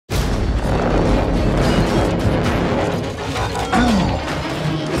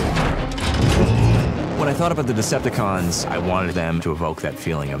thought about the Decepticons, I wanted them to evoke that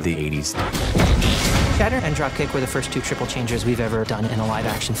feeling of the 80s. Shatter and Dropkick were the first 2 triple changers we've ever done in a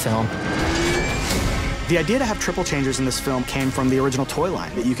live-action film. The idea to have triple changers in this film came from the original toy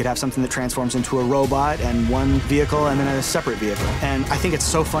line, that you could have something that transforms into a robot and one vehicle and then a separate vehicle. And I think it's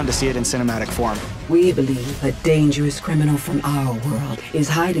so fun to see it in cinematic form. We believe a dangerous criminal from our world is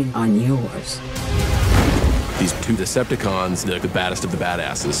hiding on yours. These 2 Decepticons, they're the baddest of the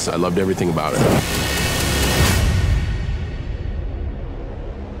badasses. I loved everything about it.